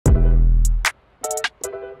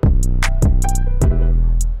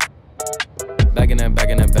Back in that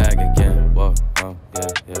bag again. Whoa, oh,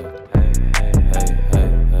 yeah.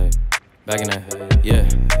 Hey. Back in that, yeah.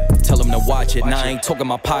 Tell them to watch it. Now I ain't talking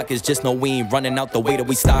my pockets, just know we ain't running out the way that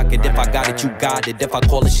we stock it. If I got it, you got it. If I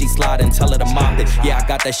call it, she slide and tell her to mop it. Yeah, I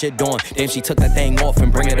got that shit doing. Then she took that thing off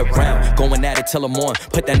and bring it around. Going at it till I'm on.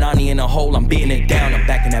 Put that 90 in a hole, I'm beating it down. I'm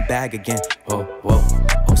back in that bag again. Whoa.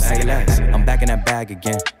 Oh, say less. I'm back in that bag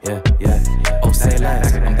again. Yeah. Oh, say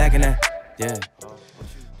less. I'm back in that. Yeah.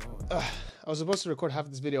 I was supposed to record half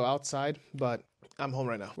of this video outside, but I'm home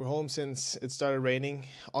right now. We're home since it started raining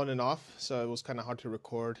on and off, so it was kind of hard to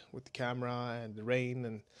record with the camera and the rain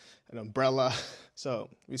and an umbrella. So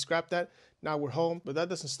we scrapped that. Now we're home, but that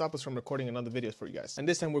doesn't stop us from recording another video for you guys. And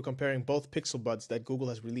this time we're comparing both Pixel Buds that Google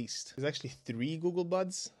has released. There's actually 3 Google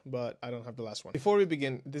Buds, but I don't have the last one. Before we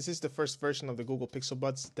begin, this is the first version of the Google Pixel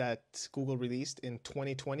Buds that Google released in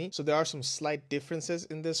 2020. So there are some slight differences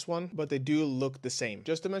in this one, but they do look the same.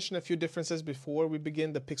 Just to mention a few differences before we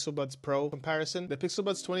begin the Pixel Buds Pro comparison. The Pixel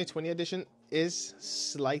Buds 2020 edition is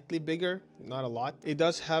slightly bigger, not a lot. It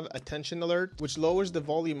does have attention alert, which lowers the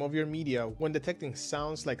volume of your media when detecting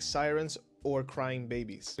sounds like sirens or crying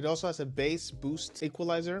babies. It also has a bass boost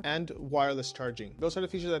equalizer and wireless charging. Those are the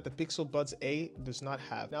features that the Pixel Buds A does not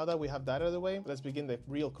have. Now that we have that out of the way, let's begin the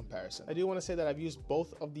real comparison. I do want to say that I've used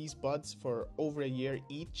both of these buds for over a year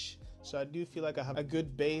each, so I do feel like I have a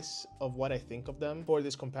good base of what I think of them for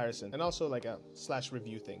this comparison, and also like a /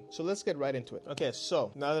 review thing. So let's get right into it. Okay,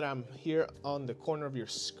 so now that I'm here on the corner of your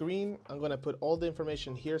screen, I'm gonna put all the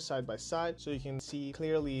information here side by side so you can see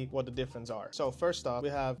clearly what the difference are. So first off, we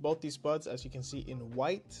have both these buds, as you can see, in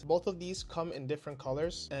white. Both of these come in different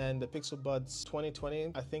colors, and the Pixel Buds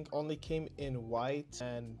 2020 I think only came in white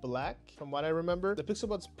and black from what I remember. The Pixel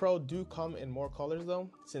Buds Pro do come in more colors though,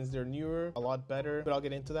 since they're newer, a lot better, but I'll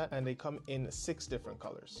get into that. And they come in 6 different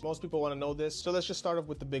colors. Most people want to know this, so let's just start off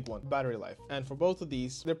with the big one, battery life. And for both of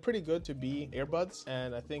these, they're pretty good to be earbuds,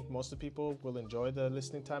 and I think most of the people will enjoy the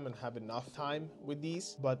listening time and have enough time with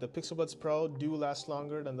these. But the Pixel Buds Pro do last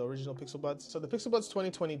longer than the original Pixel Buds. So the Pixel Buds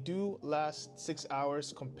 2020 do last 6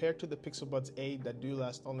 hours compared to the Pixel Buds 8 that do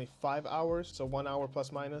last only 5 hours, so 1 hour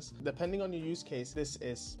plus minus. Depending on your use case, this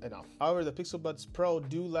is enough. However, the Pixel Buds Pro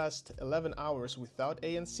do last 11 hours without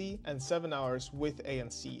ANC and 7 hours with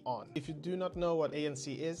ANC on. If you do not know what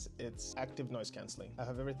ANC is, it's active noise cancelling. I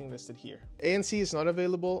have everything listed here. ANC is not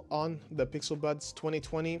available on the Pixel Buds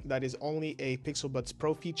 2020. That is only a Pixel Buds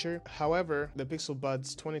Pro feature. However, the Pixel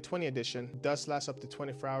Buds 2020 edition does last up to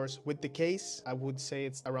 24 hours with the case. I would say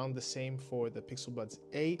it's around the same for the Pixel Buds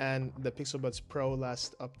 8, and the Pixel Buds Pro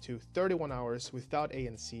lasts up to 31 hours without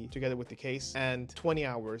ANC together with the case, and 20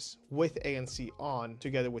 hours with ANC on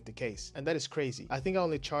together with the case. And that is crazy. I think I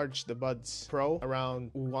only charge the Buds Pro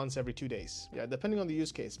around once every 2 days. Yeah, depending on the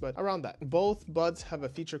use case, but around that. Both buds have a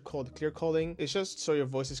feature called clear calling. It's just so your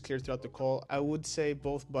voice is clear throughout the call. I would say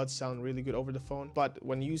both buds sound really good over the phone, but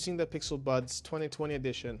when using the Pixel Buds 2020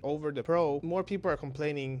 edition over the Pro, more people are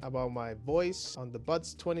complaining about my voice on the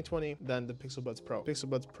Buds 2020 than the Pixel Buds Pro. Pixel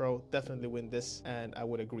Buds Pro definitely win this, and I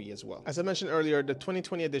would agree as well. As I mentioned earlier, the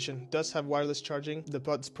 2020 edition does have wireless charging. The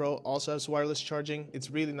Buds Pro also has wireless charging.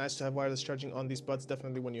 It's really nice to have wireless charging on these buds,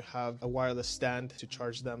 definitely when you have a wireless stand to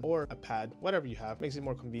charge them, or a pad, whatever you have, makes it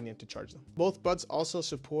more convenient to charge them. Both buds also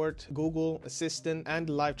support Google Assistant and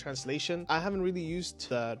live translation. I haven't really used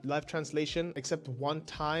the live translation except one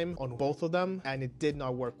time on both of them, and it did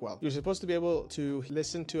not work well. You're supposed to be able to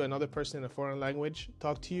listen to another person in a foreign language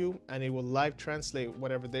talk to you, and it will live translate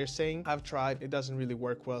whatever they're saying. I've tried, it doesn't really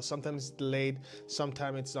work well. Sometimes it's delayed,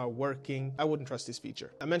 sometimes it's not working. I wouldn't trust this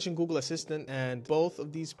feature. I mentioned Google Assistant, and both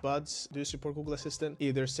of these buds do support Google Assistant,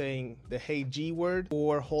 either saying the "Hey G" word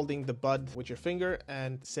or holding the bud with your finger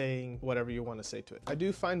and saying whatever you want to say to it. I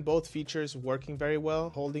do find both features working very well,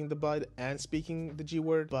 holding the bud and speaking the G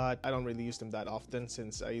word, but I don't really use them that often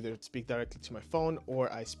since I either speak directly to my phone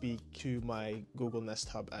or I speak to my Google Nest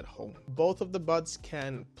Hub at home. Both of the buds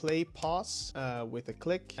can play pause with a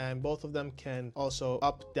click, and both of them can also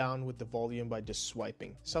up down with the volume by just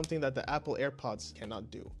swiping, something that the Apple AirPods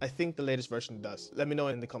cannot do. I think the latest version does. Let me know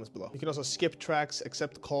in the comments below. You can also skip tracks,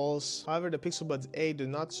 accept calls. However, the Pixel Buds A do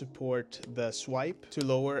not support the swipe to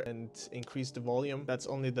lower and increase the volume. That's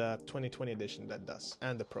only the 2020 edition that does,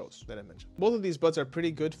 and the Pros that I mentioned. Both of these buds are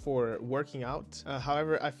pretty good for working out.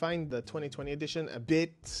 However, I find the 2020 edition a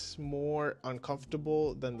bit more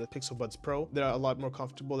uncomfortable than the Pixel Buds Pro. They're a lot more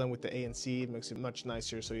comfortable than with the ANC. It makes it much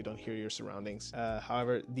nicer so you don't hear your surroundings.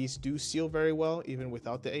 However, these do seal very well even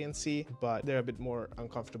without the ANC, but they're a bit more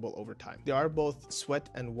uncomfortable over time. They are both sweat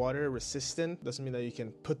and water resistant. Doesn't mean that you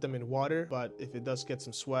can put them in water, but if it does get some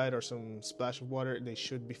some sweat or some splash of water, they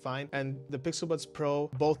should be fine. And the Pixel Buds Pro,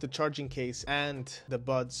 both the charging case and the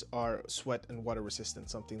buds are sweat and water resistant,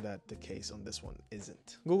 something that the case on this one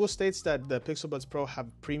isn't. Google states that the Pixel Buds Pro have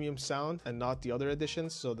premium sound and not the other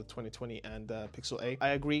editions, so the 2020 and the Pixel 8. I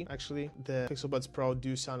agree, actually. The Pixel Buds Pro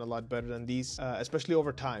do sound a lot better than these, especially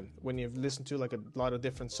over time. When you've listened to like a lot of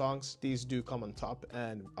different songs, these do come on top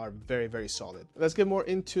and are very, very solid. Let's get more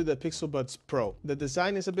into the Pixel Buds Pro. The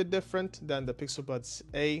design is a bit different than the Pixel Buds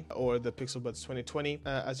A or the Pixel Buds 2020.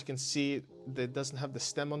 As you can see, it doesn't have the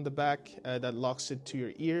stem on the back that locks it to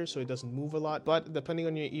your ear, so it doesn't move a lot. But depending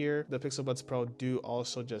on your ear, the Pixel Buds Pro do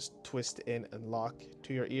also just twist in and lock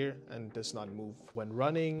to your ear and does not move when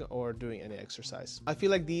running or doing any exercise. I feel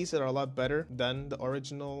like these are a lot better than the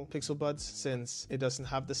original Pixel Buds since it doesn't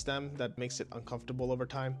have the stem that makes it uncomfortable over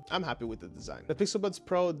time. I'm happy with the design. The Pixel Buds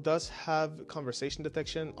Pro does have conversation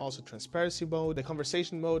detection, also transparency mode. The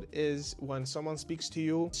conversation mode is when someone speaks to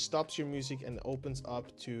you, stops your music and opens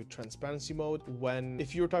up to transparency mode. When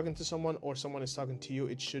if you're talking to someone or someone is talking to you,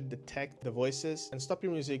 it should detect the voices and stop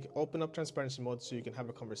your music, open up transparency mode so you can have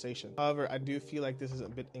a conversation. However, I do feel like this is a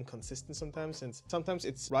bit inconsistent sometimes, since sometimes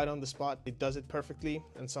it's right on the spot, it does it perfectly,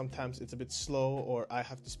 and sometimes it's a bit slow or I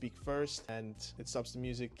have to speak first and it stops the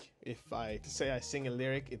music. If I say I sing a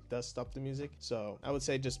lyric, it does stop the music. So I would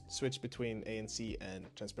say just switch between ANC and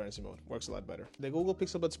transparency mode. Works a lot better. The Google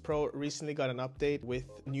Pixel Buds Pro recently got an update with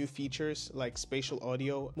new features like spatial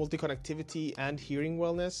audio, multi-connectivity, and hearing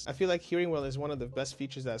wellness. I feel like hearing wellness is one of the best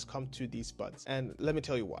features that has come to these buds. And let me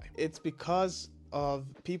tell you why. It's because of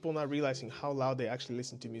people not realizing how loud they actually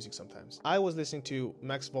listen to music sometimes. I was listening to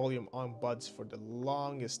max volume on buds for the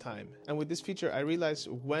longest time, and with this feature I realized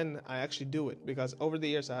when I actually do it, because over the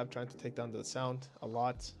years I have tried to take down the sound a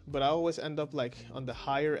lot, but I always end up like on the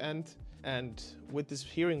higher end. And with this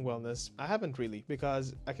hearing wellness, I haven't really,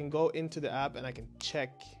 because I can go into the app and I can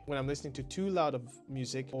check when I'm listening to too loud of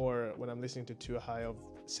music or when I'm listening to too high of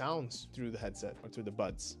sounds through the headset or through the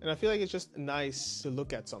buds. And I feel like it's just nice to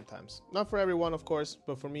look at sometimes. Not for everyone, of course,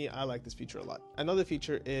 but for me, I like this feature a lot. Another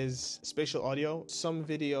feature is spatial audio. Some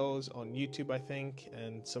videos on YouTube, I think,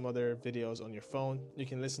 and some other videos on your phone, you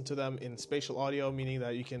can listen to them in spatial audio, meaning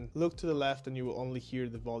that you can look to the left and you will only hear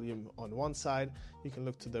the volume on one side. You can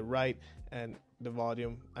look to the right and the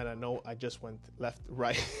volume, and I know I just went left,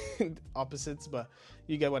 right, opposites, but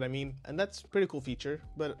you get what I mean. And that's a pretty cool feature,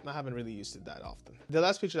 but I haven't really used it that often. The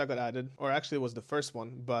last feature that got added, or actually it was the first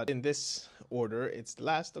one, but in this order it's the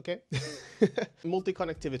last, okay?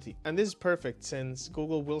 Multi-connectivity. And this is perfect since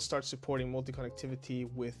Google will start supporting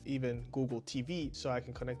multi-connectivity with even Google TV, so I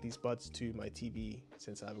can connect these buds to my TV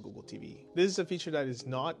since I have a Google TV. This is a feature that is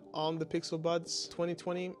not on the Pixel Buds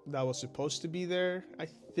 2020 that was supposed to be there. I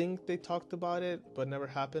think they talked about it, but never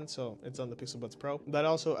happened, so it's on the Pixel Buds Pro. That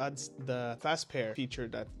also adds the fast pair feature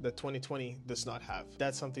that the 2020 does not have.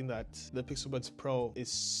 That's something that the Pixel Buds Pro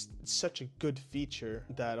is such a good feature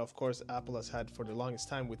that of course Apple has had for the longest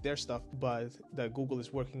time with their stuff, but that Google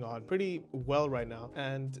is working on pretty well right now.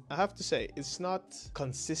 And I have to say, it's not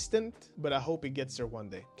consistent, but I hope it gets there one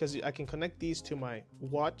day, because I can connect these to my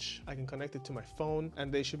watch, I can connect it to my phone,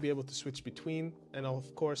 and they should be able to switch between. And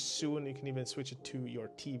of course soon you can even switch it to your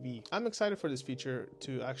TV. I'm excited for this feature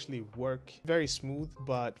to actually work very smooth,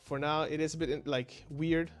 but for now it is a bit like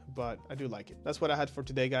weird, but I do like it. That's what I had for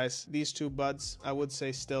today, guys. These two buds, I would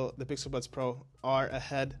say still the Pixel Buds Pro are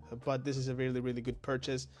ahead, but this is a really, really good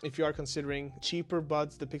purchase. If you are considering cheaper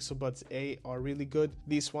buds, the Pixel Buds A are really good.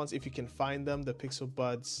 These ones, if you can find them, the Pixel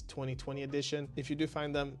Buds 2020 edition, if you do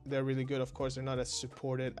find them, they're really good. Of course, they're not as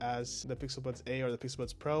supported as the Pixel Buds A or the Pixel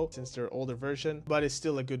Buds Pro since they're older version, but it's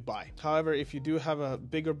still a good buy. However, if you do have a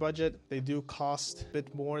bigger budget, they do cost a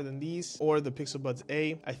bit more than these, or the Pixel Buds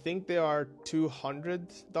A. I think they are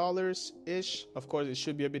 $200-ish. Of course, it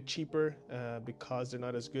should be a bit cheaper because they're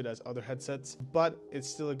not as good as other headsets, but it's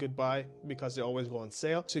still a good buy because they always go on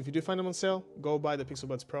sale. So if you do find them on sale, go buy the Pixel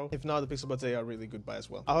Buds Pro. If not, the Pixel Buds A are really good buy as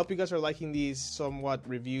well. I hope you guys are liking these somewhat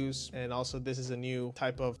reviews, and also this is a new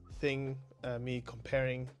type of thing, me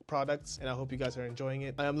comparing products, and I hope you guys are enjoying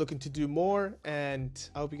it. I am looking to do more, and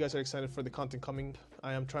I hope you guys are excited for the content coming.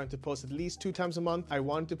 I am trying to post at least 2 times a month. I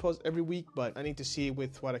want to post every week, but I need to see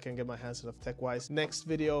with what I can get my hands on of tech-wise. Next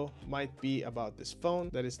video might be about this phone.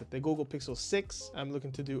 That is the Google Pixel 6. I'm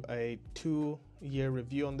looking to do a 2-year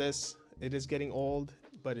review on this. It is getting old,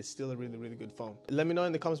 but it's still a really, really good phone. Let me know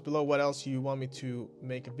in the comments below what else you want me to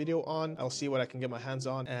make a video on. I'll see what I can get my hands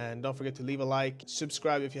on. And don't forget to leave a like,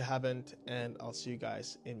 subscribe if you haven't, and I'll see you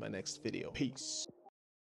guys in my next video. Peace.